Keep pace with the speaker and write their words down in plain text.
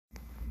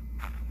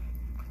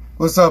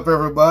What's up,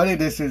 everybody?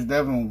 This is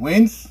Devin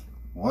Wins.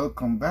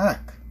 Welcome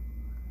back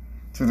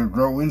to the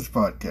Grow Wins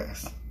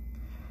podcast.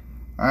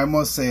 I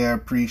must say I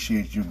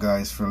appreciate you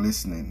guys for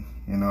listening.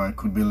 I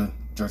could be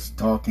just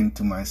talking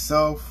to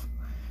myself,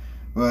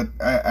 but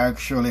I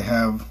actually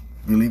have,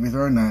 believe it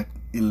or not,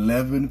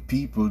 11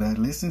 people that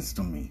listens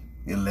to me.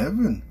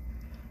 11.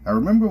 I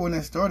remember when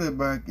I started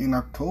back in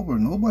October,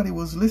 nobody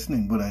was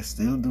listening, but I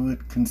still do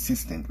it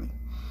consistently.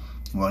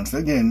 Once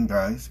again,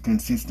 guys,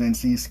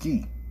 consistency is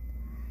key.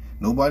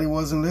 Nobody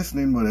wasn't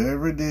listening, but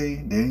every day,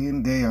 day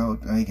in, day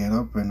out, I get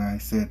up and I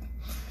said,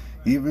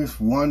 even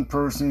if one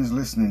person is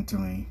listening to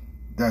me,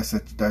 that's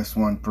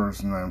one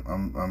person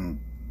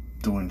I'm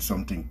doing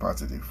something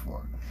positive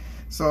for.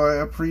 So I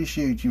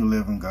appreciate you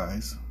 11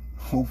 guys.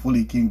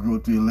 Hopefully it can grow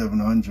to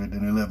 1,100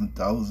 and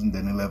 11,000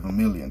 and 11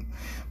 million.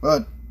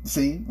 But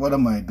see, what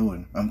am I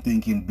doing? I'm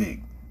thinking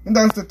big. And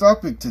that's the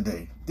topic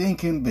today,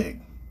 thinking big.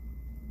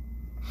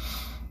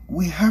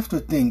 We have to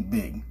think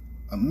big.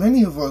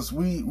 Many of us,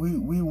 we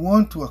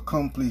want to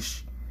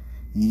accomplish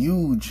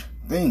huge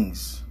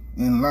things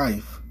in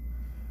life,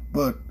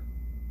 but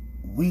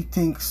we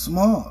think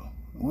small.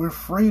 We're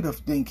afraid of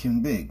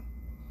thinking big.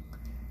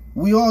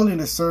 We all in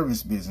the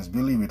service business,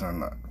 believe it or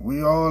not.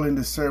 We all in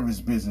the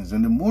service business,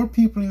 and the more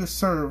people you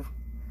serve,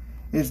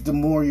 is the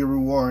more your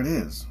reward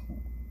is.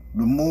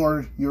 The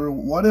more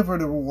whatever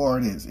the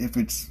reward is. If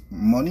it's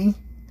money,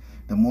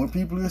 the more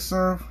people you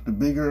serve, the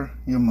bigger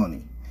your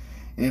money.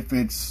 If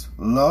it's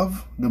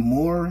love, the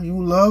more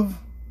you love,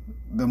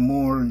 the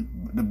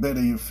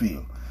better you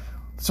feel.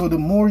 So the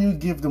more you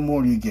give, the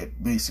more you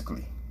get,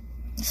 basically.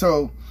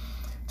 So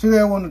today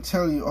I want to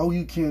tell you how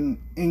you can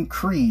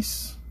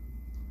increase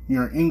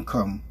your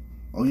income,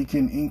 or you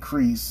can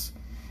increase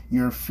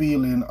your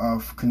feeling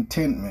of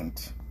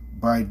contentment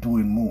by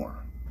doing more.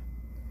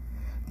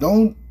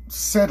 Don't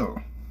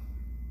settle.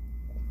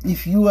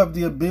 If you have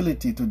the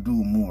ability to do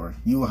more,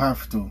 you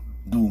have to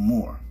do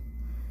more.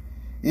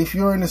 If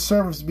you're in the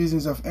service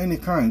business of any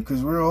kind,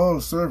 because we're all in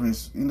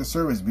the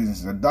service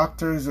business. A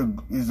doctor is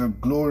a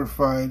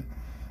glorified.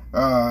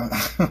 A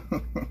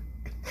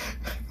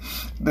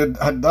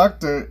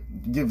doctor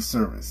gives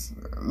service.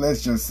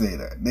 Let's just say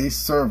that they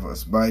serve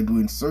us by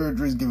doing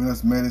surgeries, giving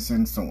us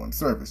medicine, so on.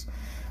 Service.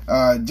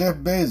 Jeff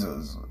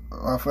Bezos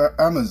of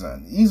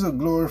Amazon, he's a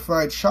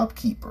glorified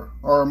shopkeeper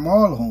or a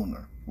mall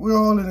owner. We're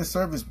all in the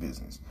service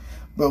business.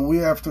 But we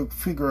have to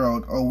figure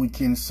out how we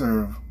can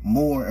serve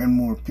more and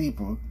more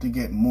people to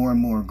get more and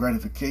more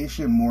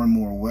gratification, more and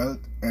more wealth,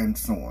 and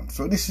so on.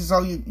 So this is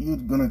how you're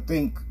going to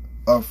think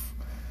of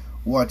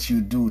what you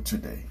do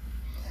today.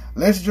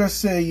 Let's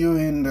just say you're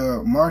in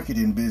the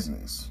marketing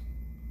business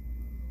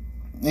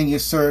and you're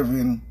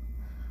serving,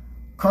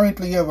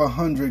 currently you have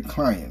 100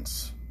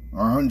 clients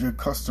or 100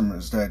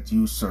 customers that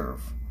you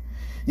serve.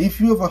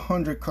 If you have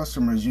 100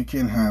 customers, you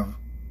can have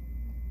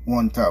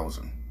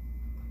 1,000.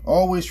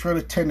 Always try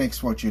to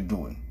 10x what you're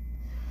doing.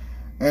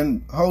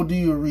 And how do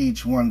you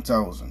reach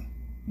 1,000?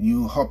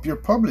 You up your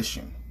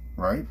publishing,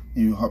 right?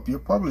 You up your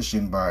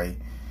publishing by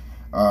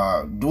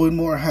doing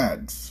more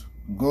ads,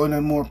 going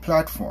on more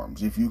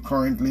platforms. If you're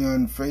currently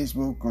on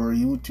Facebook or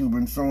YouTube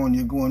and so on,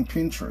 you go on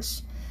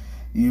Pinterest,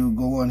 you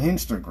go on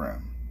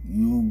Instagram,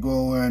 you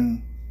go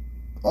on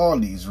all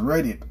these,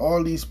 Reddit,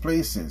 all these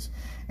places,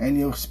 and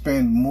you'll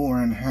spend more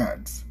on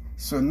ads.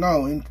 So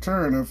now, in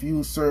turn of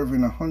you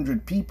serving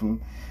 100 people,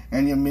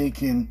 and you're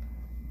making,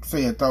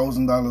 say,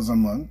 $1,000 a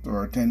month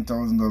or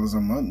 $10,000 a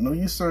month. No,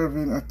 you're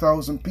serving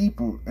 1,000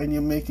 people and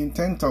you're making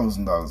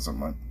 $10,000 a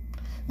month.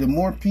 The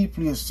more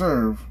people you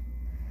serve,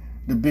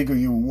 the bigger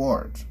your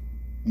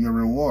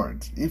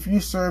rewards. If you're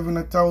serving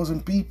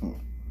 1,000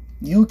 people,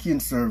 you can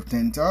serve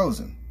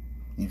 10,000.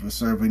 If you're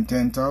serving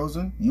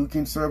 10,000, you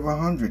can serve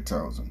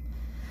 100,000.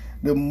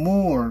 The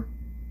more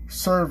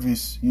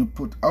service you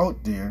put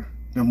out there,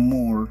 the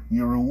more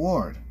your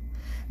reward.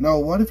 Now,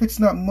 what if it's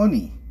not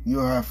money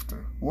you're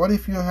after? What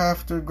if you're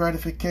after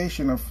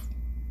gratification of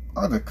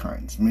other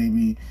kinds?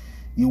 Maybe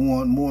you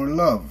want more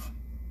love,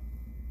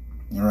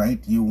 right?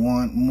 You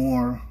want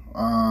more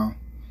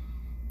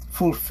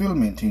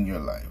fulfillment in your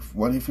life.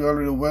 What if you're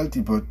already wealthy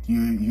but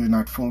you're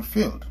not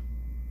fulfilled?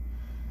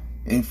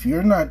 If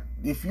you're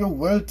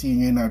wealthy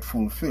and you're not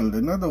fulfilled,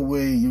 another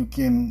way you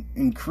can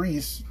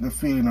increase the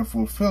feeling of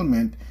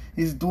fulfillment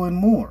is doing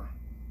more.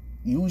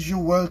 Use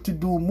your wealth to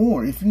do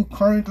more. If you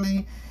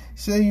currently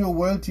say you're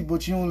wealthy,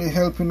 but you're only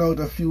helping out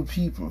a few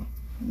people,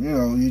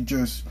 you're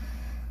just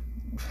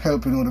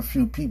helping out a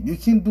few people, you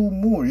can do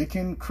more. You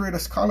can create a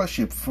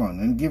scholarship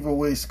fund and give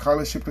away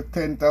scholarship to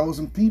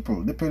 10,000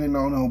 people, depending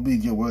on how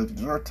big your wealth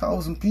is, or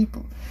 1,000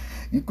 people.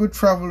 You could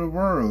travel the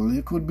world.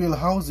 You could build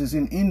houses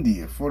in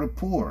India for the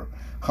poor,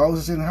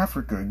 houses in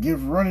Africa,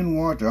 give running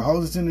water,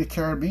 houses in the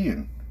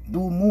Caribbean.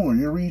 Do more.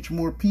 You reach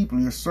more people.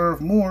 You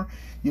serve more.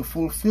 Your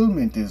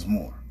fulfillment is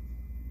more.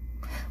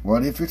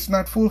 What if it's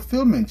not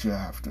fulfillment you're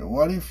after?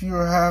 What if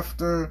you're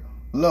after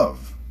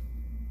love?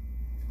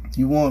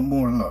 You want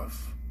more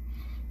love,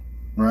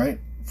 right?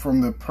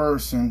 From a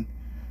person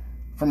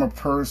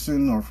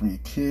or from your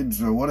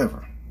kids or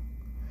whatever.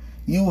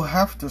 You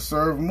have to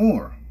serve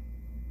more.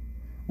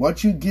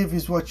 What you give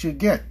is what you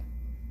get,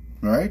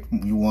 right?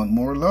 You want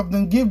more love,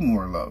 then give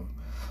more love.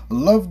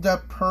 Love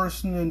that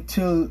person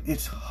until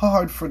it's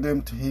hard for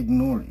them to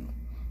ignore you.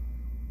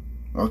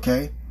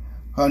 Okay?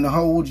 And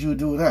how would you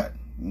do that?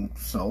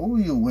 So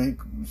you with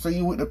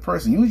the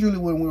person. Usually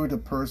when we're with the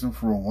person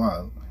for a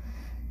while,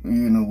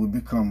 we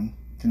become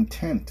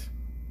content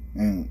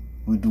and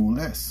we do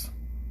less.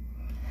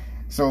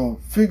 So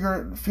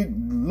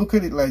look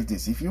at it like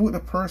this. If you're with a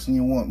person,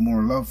 you want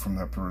more love from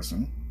that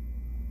person.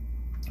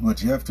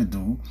 What you have to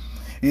do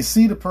is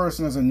see the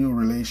person as a new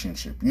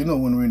relationship.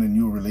 When we're in a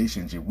new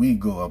relationship, we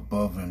go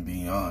above and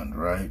beyond,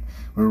 right?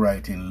 We're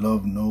writing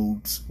love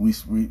notes.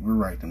 We're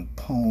writing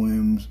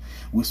poems.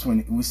 We're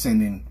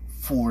sending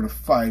 4 to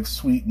 5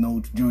 sweet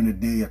notes during the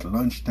day. At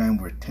lunchtime,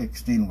 we're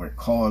texting, we're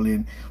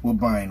calling, we're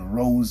buying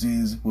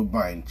roses, we're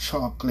buying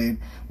chocolate,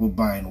 we're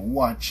buying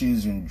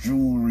watches and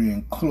jewelry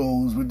and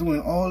clothes. We're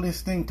doing all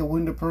this thing to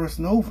win the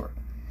person over.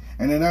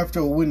 And then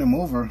after we win them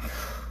over,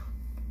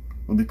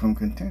 we'll become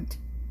content.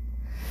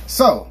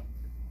 So,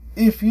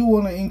 if you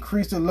want to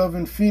increase the love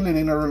and feeling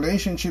in a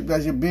relationship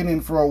that you've been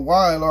in for a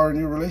while, or in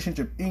your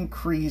relationship,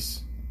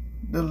 increase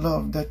the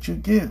love that you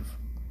give.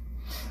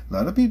 A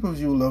lot of people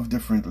view love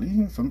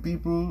differently. Some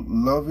people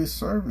love is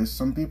service.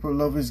 Some people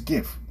love is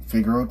gift.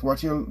 Figure out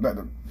what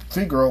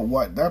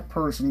that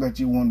person that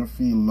you want to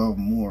feel love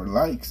more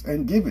likes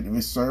and give it. If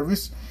it's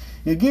service,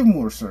 you give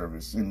more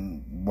service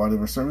in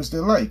whatever service they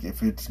like.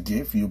 If it's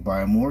gift, you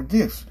buy more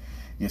gifts.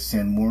 You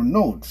send more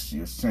notes.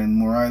 You send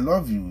more I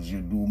love yous.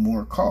 You do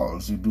more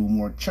calls. You do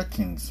more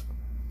check-ins.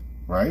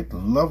 Right?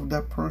 Love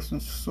that person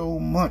so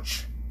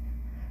much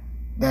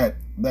that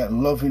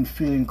loving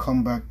feeling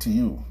come back to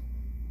you.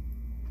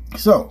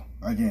 So,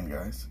 again,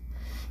 guys,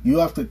 you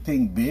have to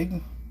think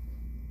big.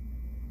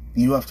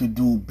 You have to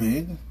do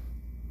big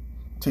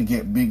to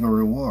get bigger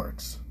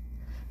rewards.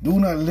 Do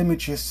not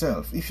limit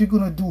yourself. If you're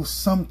going to do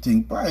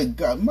something, by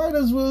God, might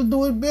as well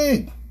do it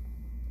big.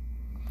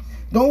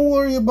 Don't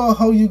worry about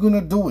how you're going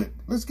to do it.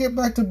 Let's get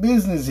back to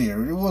business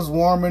here. It was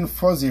warm and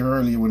fuzzy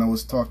earlier when I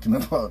was talking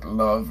about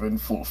love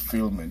and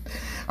fulfillment.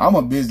 I'm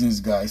a business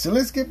guy, so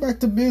let's get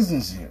back to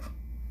business here.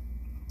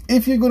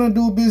 If you're going to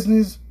do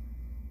business,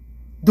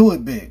 do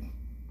it big.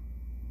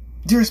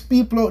 There's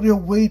people out there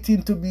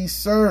waiting to be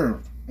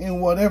served in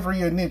whatever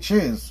your niche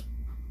is.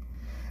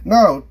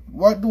 Now,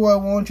 what do I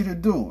want you to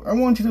do? I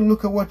want you to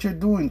look at what you're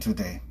doing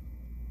today.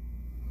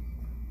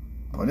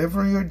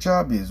 Whatever your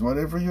job is,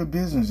 whatever your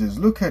business is,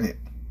 look at it.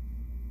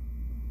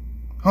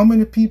 How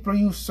many people are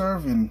you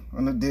serving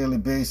on a daily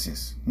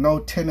basis? Now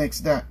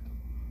 10x that.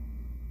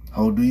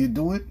 How do you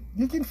do it?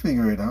 You can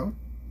figure it out.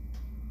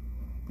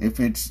 If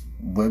it's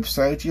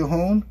website you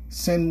own,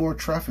 send more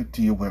traffic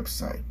to your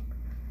website.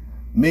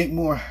 Make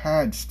more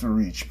ads to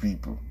reach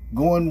people.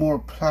 Go on more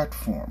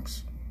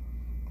platforms.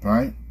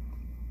 Right?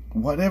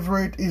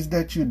 Whatever it is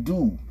that you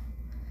do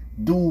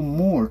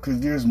more, because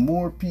there's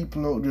more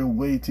people out there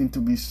waiting to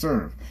be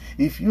served.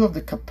 If you have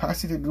the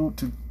capacity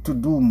to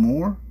do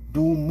more,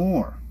 do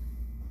more.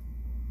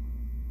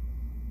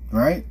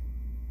 Right?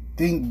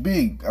 Think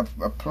big.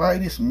 Apply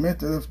this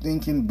method of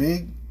thinking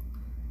big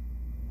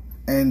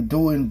and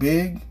doing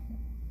big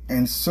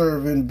and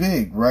serving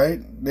big,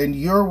 right? Then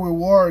your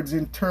rewards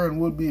in turn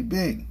will be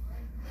big.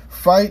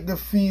 Fight the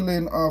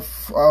feeling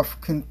of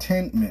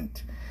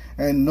contentment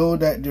and know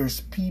that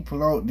there's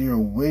people out there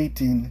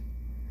waiting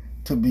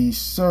to be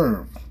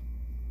served,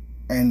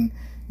 and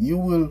you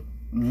will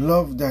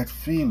love that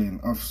feeling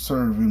of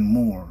serving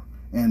more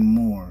and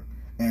more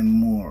and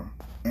more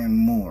and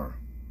more.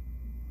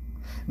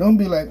 Don't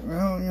be like,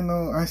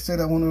 well, I said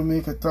I want to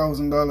make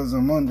 $1,000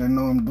 a month and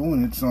now I'm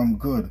doing it, so I'm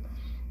good.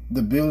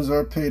 The bills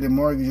are paid, the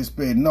mortgage is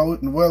paid. No,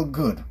 well,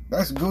 good.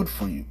 That's good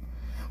for you.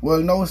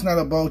 Well, no, it's not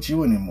about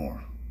you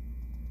anymore.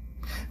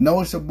 Now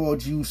it's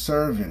about you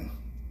serving.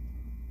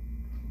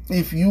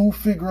 If you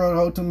figure out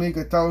how to make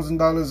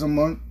 $1,000 a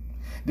month,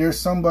 there's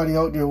somebody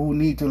out there who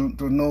need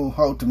to know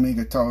how to make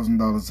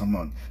 $1,000 a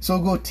month. So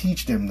go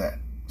teach them that.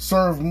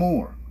 Serve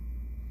more.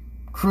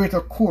 Create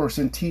a course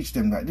and teach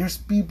them that. There's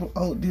people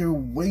out there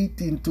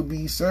waiting to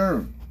be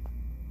served.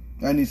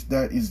 And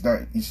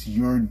it's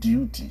your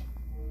duty.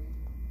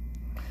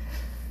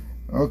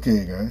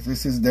 Okay, guys,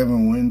 this is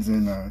Devin Wins,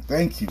 and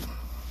thank you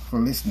for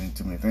listening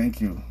to me.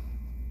 Thank you.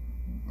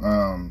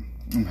 I'm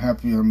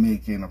happy I'm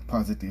making a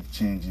positive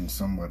change in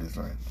somebody's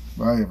life.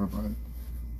 Bye, everybody.